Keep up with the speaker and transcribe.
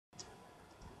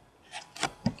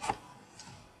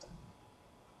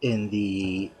In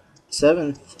the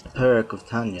seventh parak of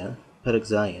Tanya, Parak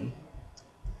Zayin,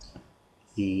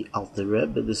 the Alter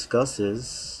Rebbe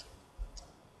discusses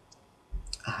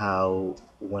how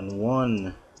when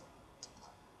one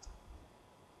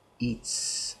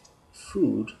eats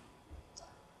food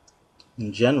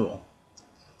in general,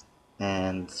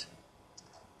 and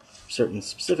certain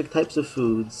specific types of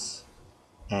foods,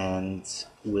 and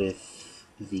with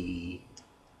the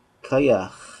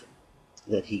kayach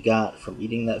that he got from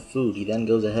eating that food, he then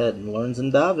goes ahead and learns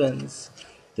and davens,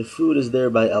 the food is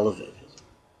thereby elevated.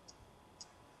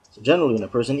 So generally when a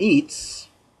person eats,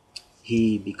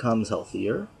 he becomes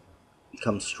healthier,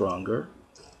 becomes stronger,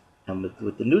 and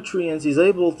with the nutrients he's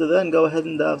able to then go ahead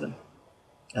and daven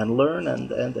and learn and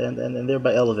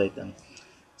thereby elevate them.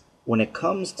 When it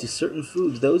comes to certain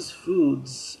foods, those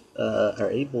foods are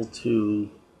able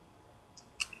to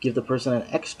give the person an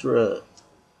extra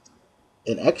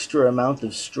amount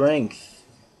of strength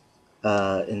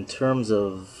in terms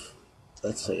of,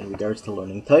 let's say, in regards to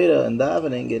learning Torah and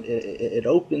davening. It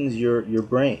opens your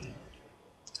brain,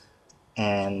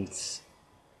 and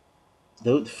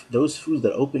those foods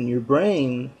that open your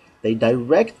brain, they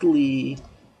directly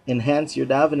enhance your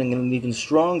davening in an even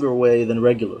stronger way than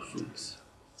regular foods.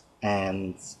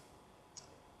 And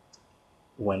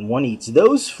when one eats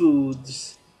those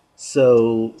foods,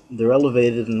 so they're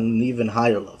elevated in an even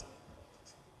higher level.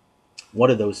 What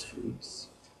are those foods?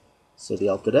 So the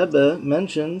Alter Rebbe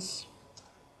mentions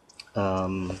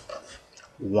wine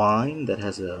that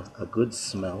has a good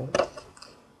smell,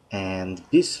 and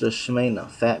bisra shmeina,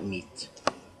 fat meat.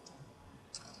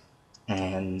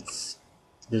 And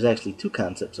there's actually two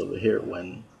concepts over here.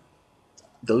 When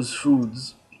those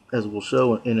foods, as we'll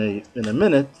show in a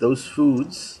minute, those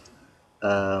foods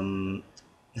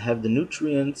have the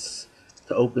nutrients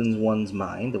to open one's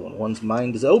mind, and when one's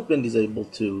mind is opened, he's able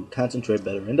to concentrate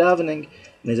better in davening,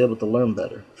 and he's able to learn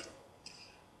better.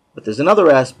 But there's another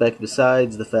aspect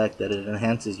besides the fact that it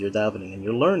enhances your davening and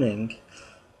your learning.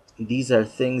 These are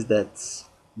things that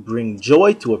bring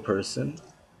joy to a person,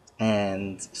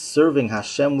 and serving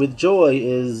Hashem with joy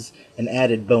is an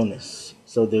added bonus.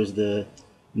 So there's the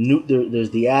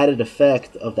added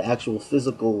effect of the actual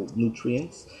physical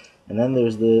nutrients, and then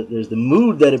there's the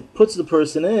mood that it puts the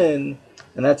person in,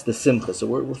 and that's the simcha. So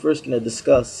we're first going to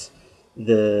discuss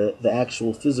the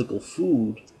actual physical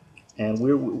food, and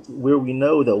where we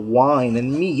know that wine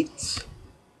and meat,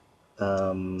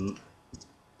 in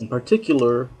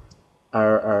particular,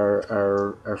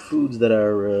 are foods that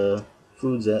are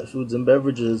foods and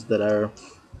beverages that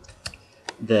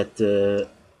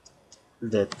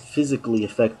physically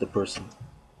affect the person,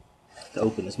 to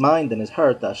open his mind and his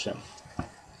heart to Hashem.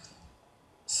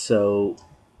 So,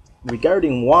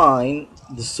 regarding wine,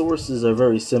 the sources are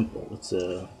very simple. It's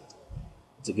a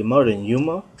Gemara in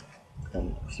Yuma,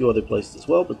 and a few other places as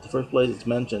well, but the first place it's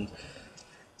mentioned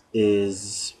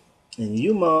is in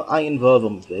Yuma, Ayin Vav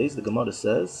Amud Beis. The Gemara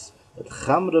says that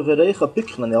Chamra v'reicha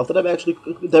pikchlan. The Alter Rebbe actually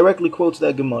directly quotes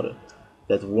that Gemara,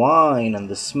 that wine and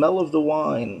the smell of the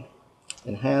wine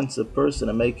enhance a person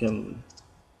and make him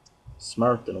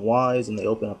smart and wise, and they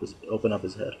open up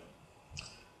his head.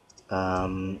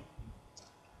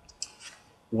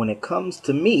 When it comes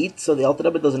to meat, so the Alter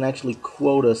Rebbe doesn't actually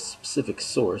quote a specific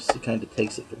source. He kind of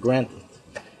takes it for granted,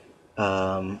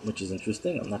 which is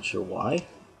interesting. I'm not sure why.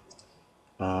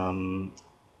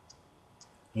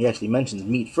 He actually mentions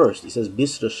meat first. He says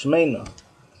bisra shmeina,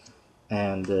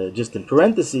 and just in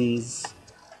parentheses,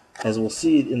 as we'll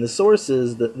see in the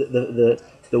sources, the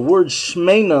word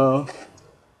shmeina,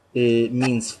 it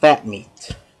means fat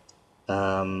meat.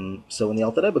 So when the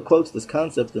Alter Rebbe quotes this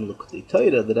concept in L'Kutei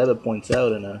Torah, the Rebbe points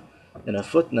out in a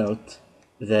footnote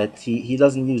that he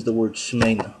doesn't use the word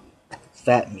shmeina,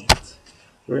 fat meat.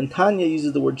 Where in Tanya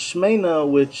uses the word shmeina,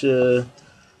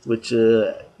 which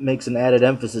makes an added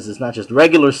emphasis. It's not just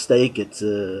regular steak; it's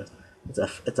a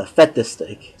feta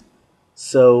steak.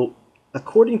 So,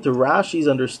 according to Rashi's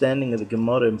understanding of the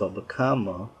Gemara in Baba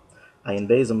Kama, Ayin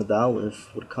Beis Amud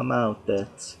Aleph, would come out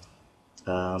that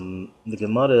the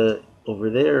Gemara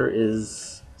over there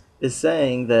is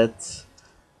saying that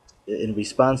in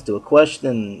response to a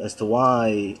question as to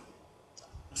why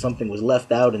something was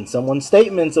left out in someone's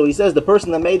statement, so he says the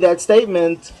person that made that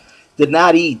statement did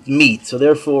not eat meat, so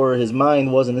therefore his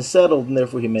mind wasn't as settled, and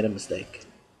therefore he made a mistake.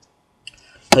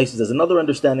 Places there's another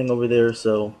understanding over there,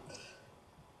 so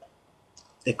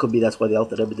it could be that's why the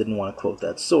Alter Rebbe didn't want to quote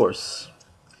that source.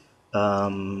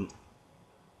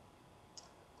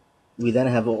 We then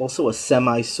have also a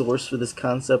semi-source for this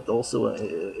concept, also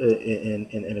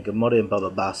in a Gemara in Baba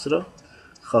Basra,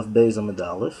 Chav Beis Amud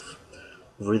Aleph.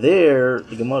 Over there,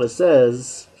 the Gemara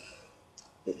says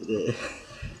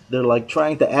they're like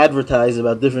trying to advertise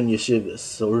about different yeshivas.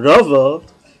 So Rava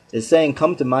is saying,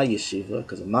 come to my yeshiva,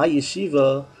 because in my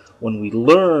yeshiva, when we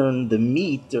learn the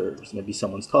meat, or maybe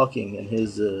someone's talking in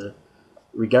his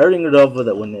regarding Rava,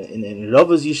 that when in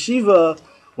Rava's yeshiva,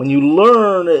 when you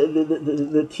learn,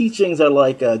 the teachings are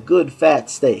like a good fat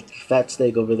steak. Fat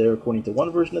steak over there, according to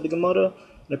one version of the Gemara,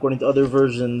 and according to other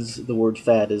versions, the word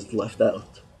fat is left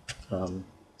out.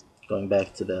 Going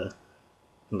back to the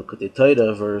L'Kutei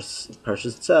Torah verse,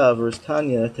 Parshas Tzav, verse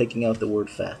Tanya, taking out the word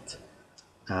fat.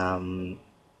 And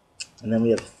then we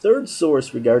have a third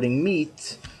source regarding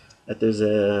meat, that there's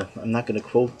I'm not going to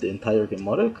quote the entire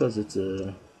Gemara because it's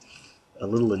a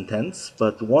little intense,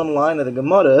 but one line of the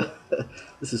Gemara,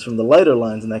 this is from the lighter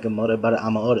lines in that Gemara, about an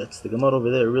Amaoretz. The Gemara over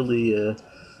there really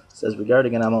says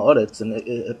regarding an Amaoretz, and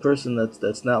a person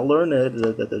that's not learned,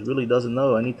 that really doesn't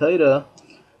know any Torah,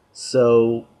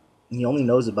 so he only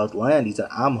knows about land, he's an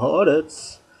Am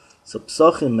Ha'oretz, so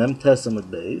Psachim Mem Tesam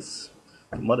at Beis.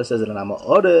 The Gemara says that an Am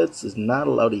Ha'oretz is not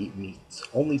allowed to eat meat.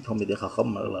 Only Talmidei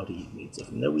Chacham are allowed to eat meat. So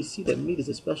from there we see that meat is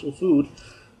a special food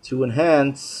to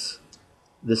enhance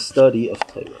the study of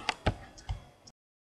Torah.